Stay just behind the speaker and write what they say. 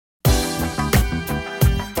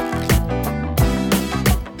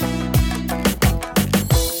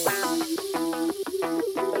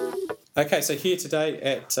Okay, so here today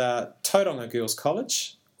at Tauranga Girls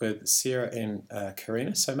College with Sarah and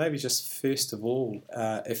Karina. So maybe just first of all,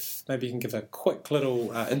 if maybe you can give a quick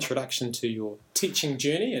little introduction to your teaching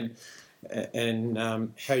journey and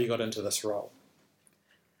how you got into this role.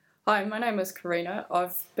 Hi, my name is Karina.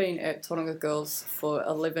 I've been at Tauranga Girls for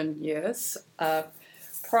 11 years.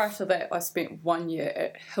 Prior to that, I spent 1 year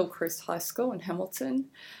at Hillcrest High School in Hamilton,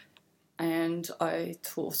 and I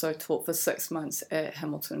also taught for 6 months at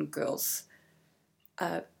Hamilton Girls.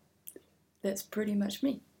 That's pretty much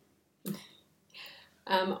me.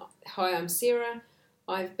 Hi, I'm Sarah.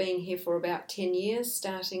 I've been here for about 10 years,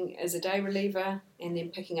 starting as a day reliever and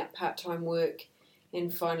then picking up part-time work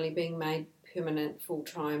and finally being made permanent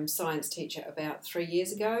full-time science teacher about 3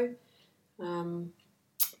 years ago.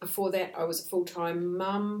 Before that, I was a full-time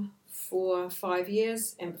mum for 5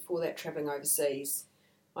 years, and before that, travelling overseas.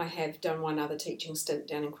 I have done one other teaching stint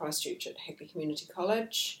down in Christchurch at Hackney Community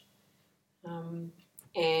College,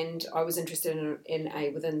 and I was interested in a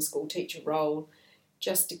within-school teacher role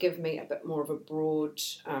just to give me a bit more of a broad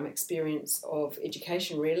experience of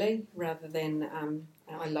education, really, rather than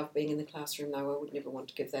I love being in the classroom, though I would never want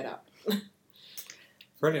to give that up.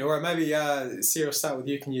 Brilliant. All right, maybe Sarah, I'll start with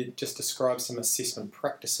you. Can you just describe some assessment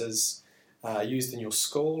practices used in your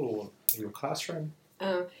school or your classroom?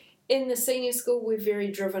 In the senior school, we're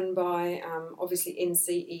very driven by, obviously,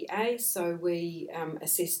 NCEA, so we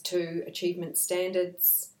assess 2 achievement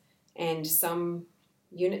standards and some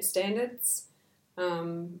unit standards.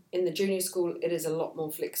 In the junior school, it is a lot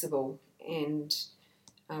more flexible, and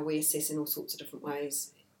we assess in all sorts of different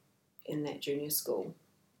ways in that junior school.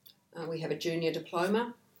 We have a junior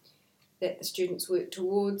diploma that the students work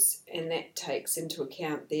towards, and that takes into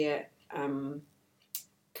account their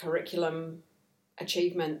curriculum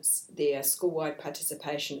achievements, their school-wide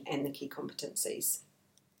participation, and the key competencies.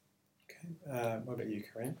 Okay. What about you,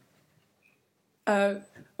 Karina?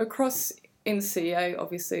 Across NCEA,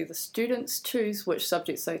 obviously, the students choose which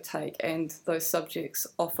subjects they take, and those subjects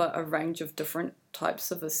offer a range of different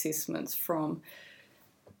types of assessments, from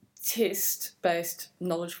test-based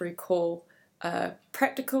knowledge recall,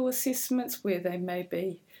 practical assessments where they may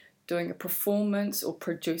be doing a performance or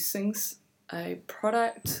producing a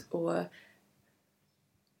product, or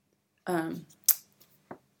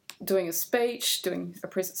doing a speech, doing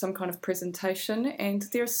some kind of presentation, and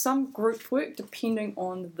there's some group work depending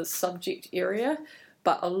on the subject area,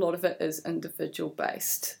 but a lot of it is individual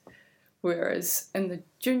based. Whereas in the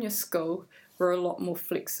junior school, we're a lot more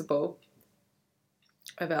flexible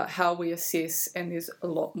about how we assess, and there's a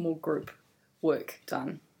lot more group work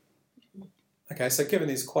done. Okay, so given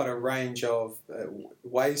there's quite a range of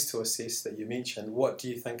ways to assess that you mentioned, what do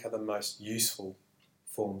you think are the most useful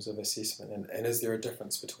forms of assessment, and is there a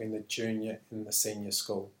difference between the junior and the senior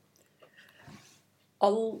school? A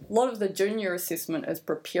lot of the junior assessment is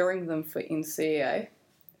preparing them for NCEA,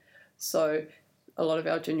 so a lot of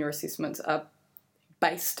our junior assessments are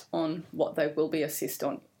based on what they will be assessed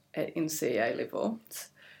on at NCEA level,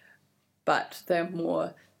 but they're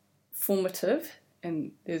more formative,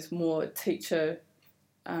 and there's more teacher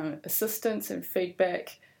assistance and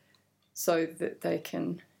feedback so that they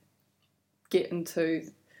can get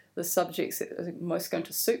into the subjects that are most going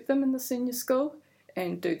to suit them in the senior school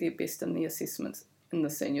and do their best in the assessments in the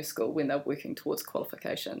senior school when they're working towards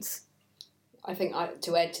qualifications. I think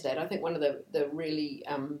to add to that, I think one of the really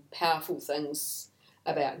powerful things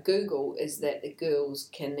about Google is that the girls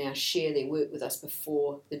can now share their work with us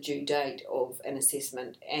before the due date of an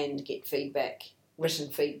assessment and get feedback, written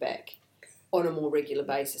feedback, on a more regular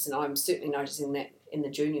basis. And I'm certainly noticing that in the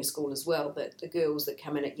junior school as well, that the girls that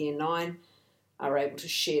come in at year 9 are able to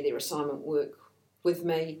share their assignment work with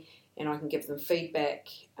me, and I can give them feedback.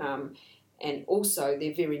 And also,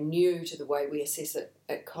 they're very new to the way we assess it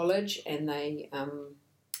at college, and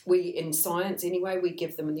we, in science anyway, we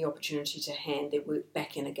give them the opportunity to hand their work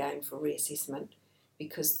back in again for reassessment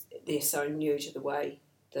because they're so new to the way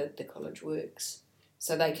that the college works.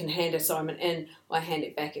 So they can hand assignment in, I hand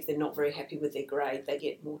it back if they're not very happy with their grade. They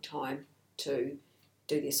get more time to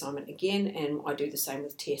do the assignment again, and I do the same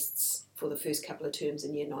with tests for the first couple of terms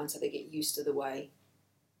in year 9, so they get used to the way,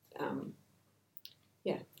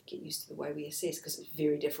 we assess, because it's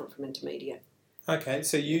very different from intermediate. Okay,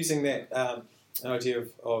 so using that idea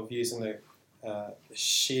of using the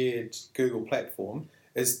shared Google platform,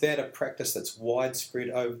 is that a practice that's widespread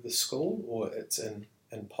over the school, or it's in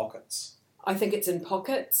pockets? I think it's in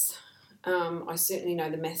pockets. I certainly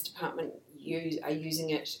know the maths department are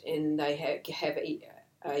using it, and they have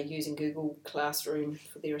using Google Classroom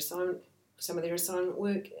for their assignment, some of their assignment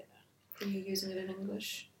work. Are you using it in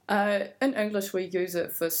English? In English, we use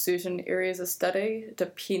it for certain areas of study. It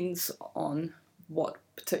depends on what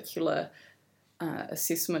particular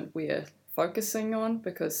assessment we're focusing on,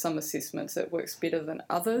 because some assessments it works better than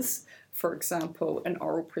others. For example, an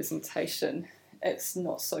oral presentation, it's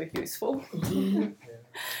not so useful.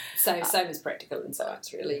 Same as practical in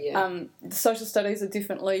science, really, yeah. The social studies are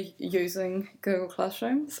definitely using Google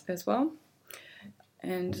Classrooms as well,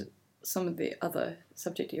 and some of the other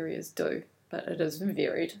subject areas do, but it is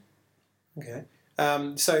varied. Okay.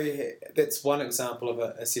 So that's one example of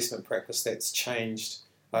an assessment practice that's changed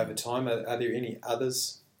over time. Are there any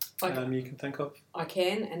others you can think of? I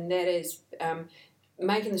can, and that is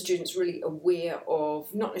making the students really aware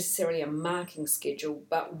of not necessarily a marking schedule,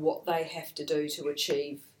 but what they have to do to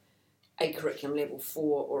achieve a curriculum level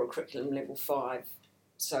 4 or a curriculum level 5.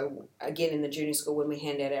 So again, in the junior school, when we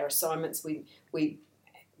hand out our assignments, we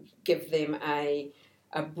give them a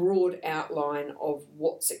broad outline of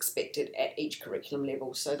what's expected at each curriculum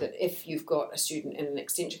level, so that if you've got a student in an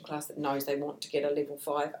extension class that knows they want to get a level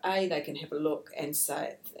 5A, they can have a look and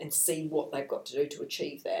see what they've got to do to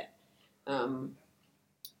achieve that.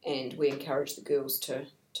 And we encourage the girls to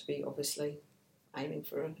be obviously aiming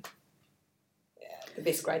for the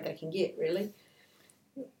best grade they can get, really.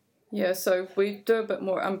 Yeah, so we do a bit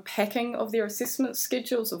more unpacking of their assessment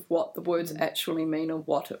schedules of what the words actually mean and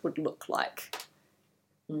what it would look like.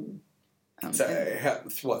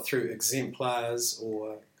 Through exemplars,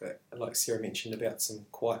 or like Sarah mentioned about some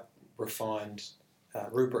quite refined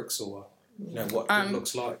rubrics, or what it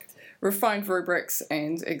looks like? Refined rubrics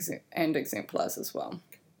and exemplars as well.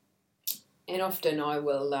 And often I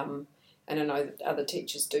will, and I know that other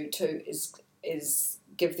teachers do too, is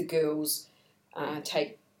give the girls,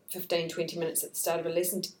 take 15, 20 minutes at the start of a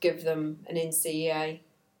lesson to give them an NCEA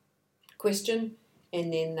question,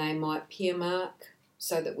 and then they might peer mark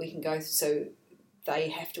so that we can go, so they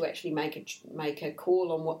have to actually make a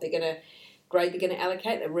call on what grade they're going to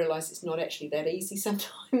allocate. They realise it's not actually that easy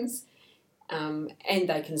sometimes, and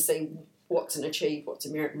they can see what's an achieve, what's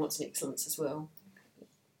a merit, and what's an excellence as well.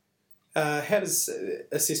 How does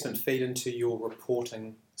assessment feed into your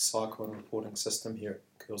reporting cycle and reporting system here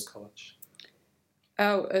at Girls College?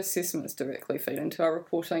 Our assessments directly feed into our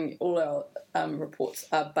reporting. All our reports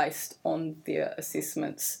are based on their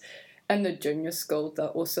assessments. In the junior school, they're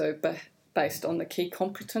also based on the key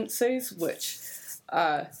competencies, which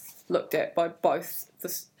are looked at by both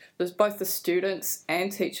the students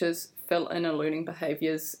and teachers fill in a learning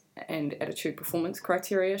behaviours and attitude performance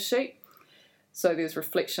criteria sheet. So there's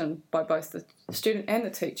reflection by both the student and the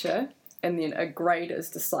teacher, and then a grade is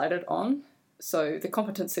decided on. So the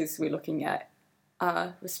competencies we're looking at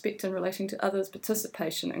are respect in relating to others,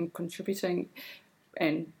 participation in contributing,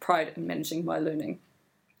 and pride in managing my learning.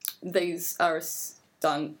 These are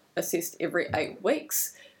assessed every 8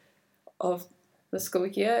 weeks of the school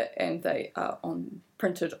year, and they are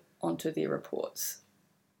printed onto their reports.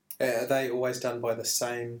 Are they always done by the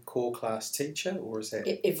same core class teacher, or is that...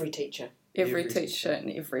 Every teacher. Every teacher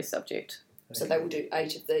in every subject. Okay. So they will do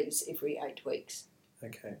 8 of these every 8 weeks.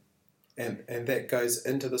 Okay. And that goes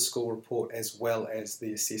into the school report as well as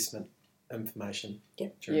the assessment information? Yeah.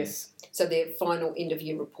 Yes. So their final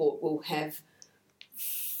end-of-year report will have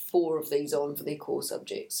 4 of these on for their core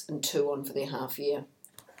subjects and 2 on for their half-year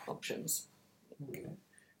options. Okay.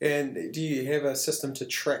 And do you have a system to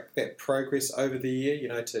track that progress over the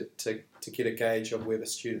year, to get a gauge of where the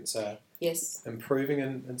students are improving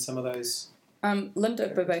in some of those? Linda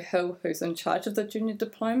Bube-Hill, who's in charge of the junior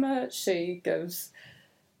diploma, she does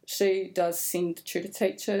send tutor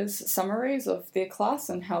teachers summaries of their class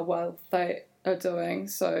and how well they are doing.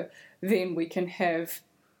 So then we can have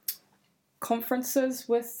conferences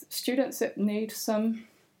with students that need some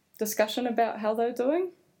discussion about how they're doing.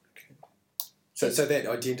 So that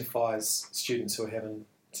identifies students who are having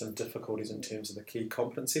some difficulties in terms of the key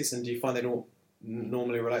competencies. And do you find that all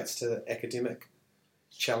normally relates to academic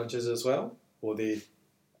challenges as well? Or they're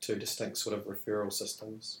two distinct sort of referral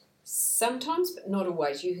systems? Sometimes, but not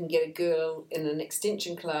always. You can get a girl in an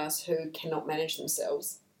extension class who cannot manage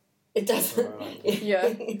themselves. It doesn't... Right. Yeah.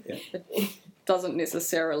 It doesn't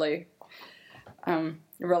necessarily...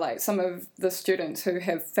 relate. Some of the students who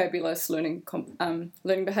have fabulous learning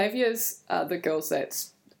behaviours are the girls that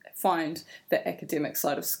find the academic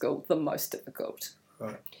side of school the most difficult.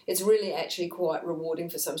 Right. It's really actually quite rewarding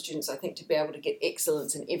for some students, I think, to be able to get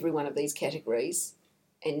excellence in every one of these categories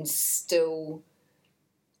and still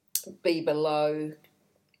be below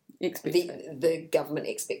the government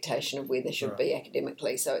expectation of where they should be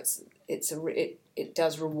academically. So it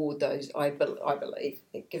does reward those. I believe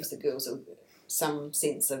it gives the girls some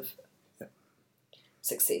sense of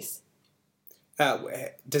success.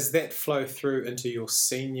 Does that flow through into your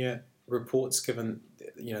senior reports, given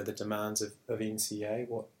the demands of NCEA?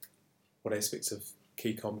 What aspects of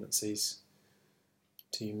key competencies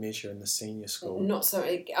do you measure in the senior school? Not so,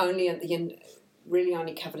 only at the end, really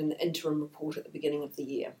only covered in the interim report at the beginning of the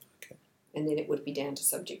year. Okay. And then it would be down to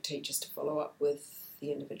subject teachers to follow up with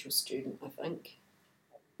the individual student, I think.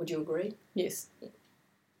 Would you agree? Yes. Yeah.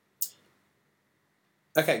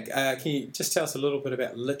 Okay, can you just tell us a little bit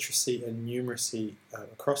about literacy and numeracy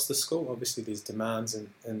across the school? Obviously, there's demands in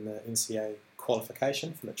the NCEA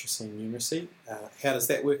qualification for literacy and numeracy. How does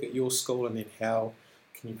that work at your school, and then how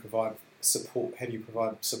can you provide support? How do you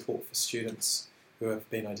provide support for students who have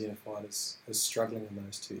been identified as struggling in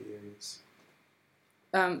those two areas?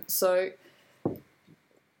 So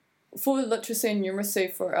for literacy and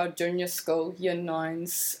numeracy for our junior school, Year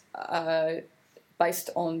 9s,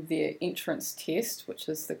 based on their entrance test, which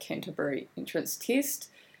is the Canterbury entrance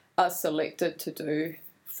test, are selected to do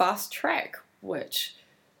fast track, which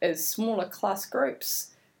is smaller class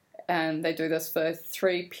groups. And they do this for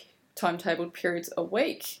 3 timetabled periods a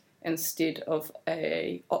week instead of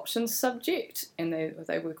a options subject, and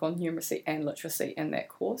they work on numeracy and literacy in that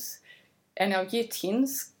course. And our Year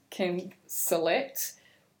 10s can select,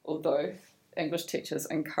 although English teachers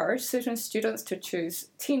encourage certain students to choose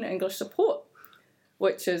 10 English support,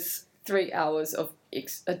 which is 3 hours of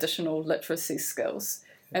additional literacy skills.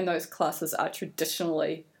 And those classes are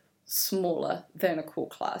traditionally smaller than a core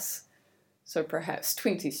class. So perhaps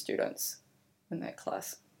 20 students in that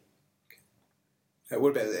class.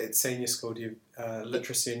 What about at senior school? Do you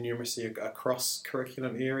literacy and numeracy across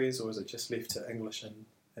curriculum areas, or is it just left to English and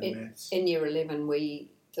maths? In Year 11,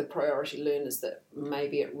 the priority learners that may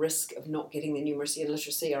be at risk of not getting the numeracy and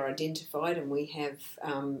literacy are identified, and we have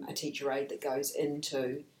a teacher aide that goes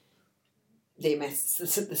into their maths.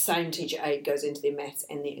 The same teacher aide goes into their maths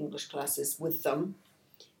and their English classes with them,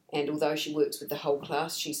 and although she works with the whole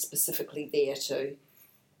class, she's specifically there to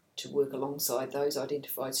work alongside those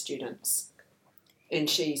identified students, and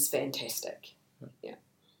she's fantastic. Yeah.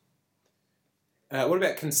 What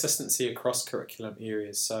about consistency across curriculum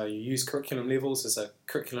areas? So you use curriculum levels as a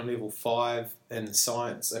curriculum level 5 in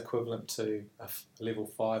science equivalent to a level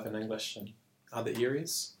 5 in English and other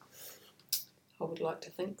areas? I would like to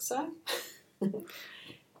think so.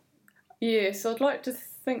 Yes, I'd like to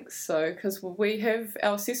think so, because we have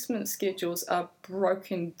our assessment schedules are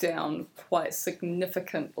broken down quite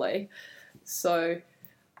significantly. So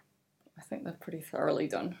I think they're pretty thoroughly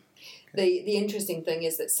done. The interesting thing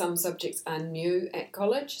is that some subjects are new at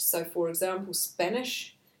college. So, for example,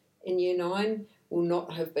 Spanish in Year 9 will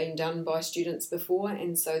not have been done by students before,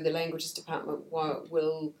 and so the languages department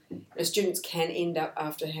students can end up,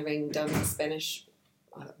 after having done Spanish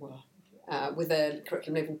with a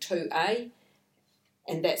curriculum level 2A,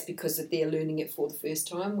 and that's because they're learning it for the first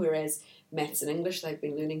time, whereas maths and English they've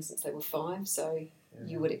been learning since they were 5, so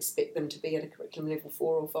you would expect them to be at a curriculum level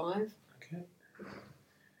 4 or 5. Okay.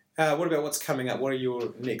 What about what's coming up? What are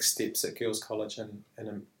your next steps at Girls College in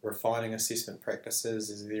refining assessment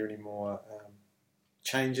practices? Is there any more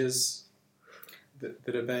changes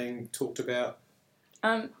that are being talked about?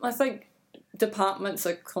 I think departments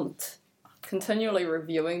are continually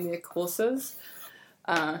reviewing their courses.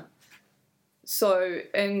 So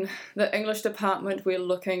in the English department, we're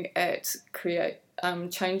looking at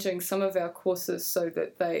changing some of our courses so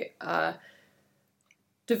that they are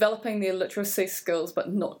developing their literacy skills,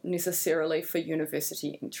 but not necessarily for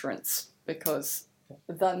university entrance, because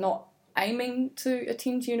they're not aiming to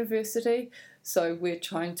attend university. So we're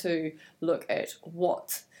trying to look at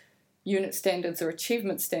what unit standards or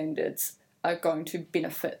achievement standards are going to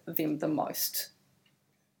benefit them the most.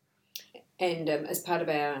 And as part of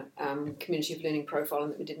our community of learning profiling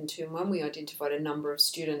that we did in Term 1, we identified a number of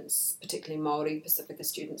students, particularly Māori Pacifica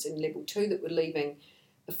students in Level 2, that were leaving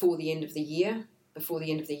before the end of the Year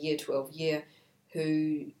 12 year,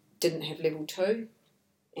 who didn't have Level 2,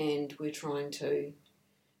 and we're trying to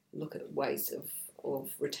look at ways of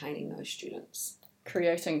retaining those students.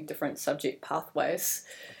 Creating different subject pathways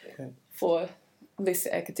for less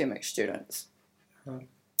academic students.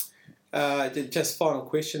 Just final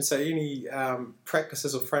question. So any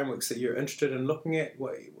practices or frameworks that you're interested in looking at,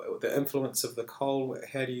 the influence of the COL,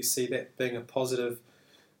 how do you see that being a positive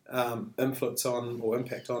influence on or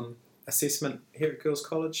impact on assessment here at Girls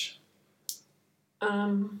College?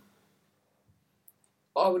 I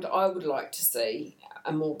would like to see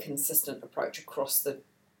a more consistent approach across the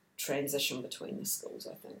transition between the schools,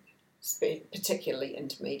 I think, particularly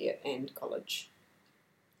intermediate and college.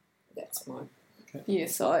 That's my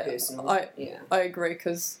Yes, personal. I agree,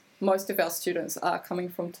 because most of our students are coming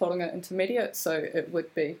from Tauranga Intermediate, so it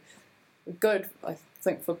would be good, I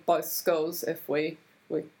think, for both schools if we're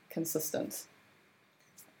consistent.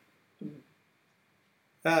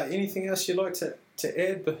 Anything else you'd like to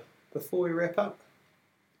add before we wrap up?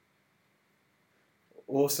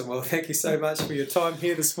 Awesome. Well, thank you so much for your time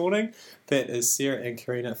here this morning. That is Sarah and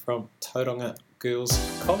Karina from Tauranga Girls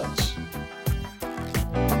College.